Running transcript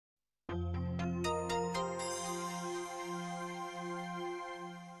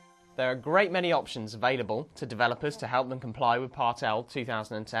There are a great many options available to developers to help them comply with Part L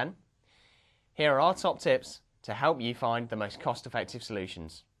 2010. Here are our top tips to help you find the most cost-effective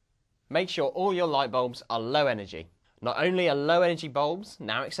solutions. Make sure all your light bulbs are low energy. Not only are low energy bulbs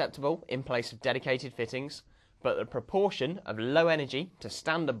now acceptable in place of dedicated fittings, but the proportion of low energy to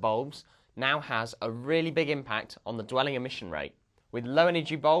standard bulbs now has a really big impact on the dwelling emission rate. With low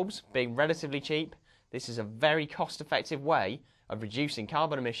energy bulbs being relatively cheap, this is a very cost-effective way of reducing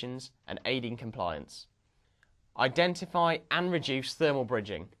carbon emissions and aiding compliance. Identify and reduce thermal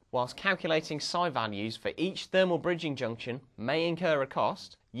bridging. Whilst calculating psi values for each thermal bridging junction may incur a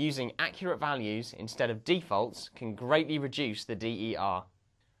cost, using accurate values instead of defaults can greatly reduce the DER.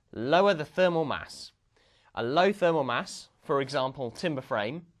 Lower the thermal mass. A low thermal mass, for example timber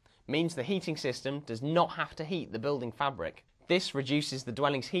frame, means the heating system does not have to heat the building fabric. This reduces the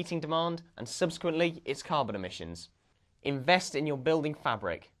dwelling's heating demand and subsequently its carbon emissions. Invest in your building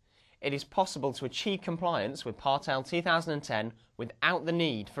fabric. It is possible to achieve compliance with Part L 2010 without the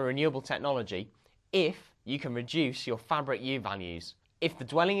need for renewable technology if you can reduce your fabric U values. If the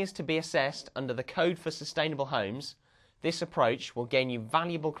dwelling is to be assessed under the Code for Sustainable Homes, this approach will gain you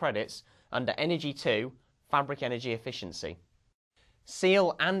valuable credits under Energy 2, Fabric Energy Efficiency.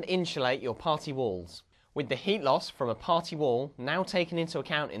 Seal and insulate your party walls. With the heat loss from a party wall now taken into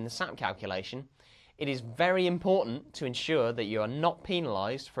account in the SAP calculation, it is very important to ensure that you are not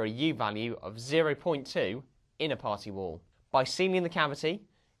penalised for a U value of 0.2 in a party wall. By sealing the cavity,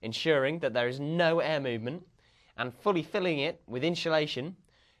 ensuring that there is no air movement, and fully filling it with insulation,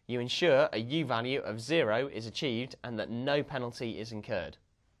 you ensure a U value of 0 is achieved and that no penalty is incurred.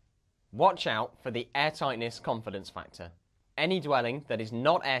 Watch out for the air tightness confidence factor. Any dwelling that is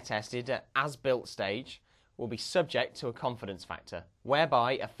not air tested at as-built stage will be subject to a confidence factor,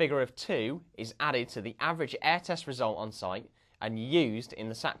 whereby a figure of 2 is added to the average air test result on site and used in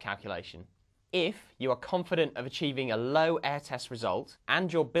the SAP calculation. If you are confident of achieving a low air test result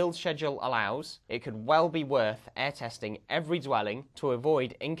and your build schedule allows, it could well be worth air testing every dwelling to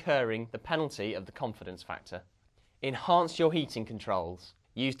avoid incurring the penalty of the confidence factor. Enhance your heating controls.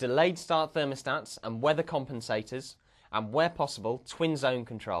 Use delayed start thermostats and weather compensators, and where possible, twin zone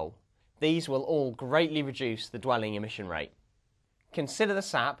control. These will all greatly reduce the dwelling emission rate. Consider the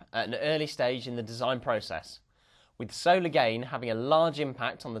SAP at an early stage in the design process. With solar gain having a large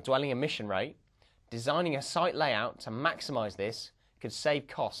impact on the dwelling emission rate, designing a site layout to maximise this could save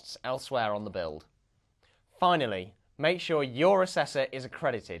costs elsewhere on the build. Finally, make sure your assessor is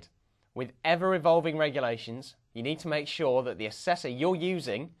accredited. With ever-evolving regulations, you need to make sure that the assessor you're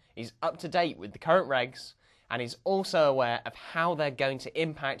using is up to date with the current regs and is also aware of how they're going to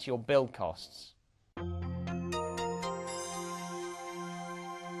impact your build costs.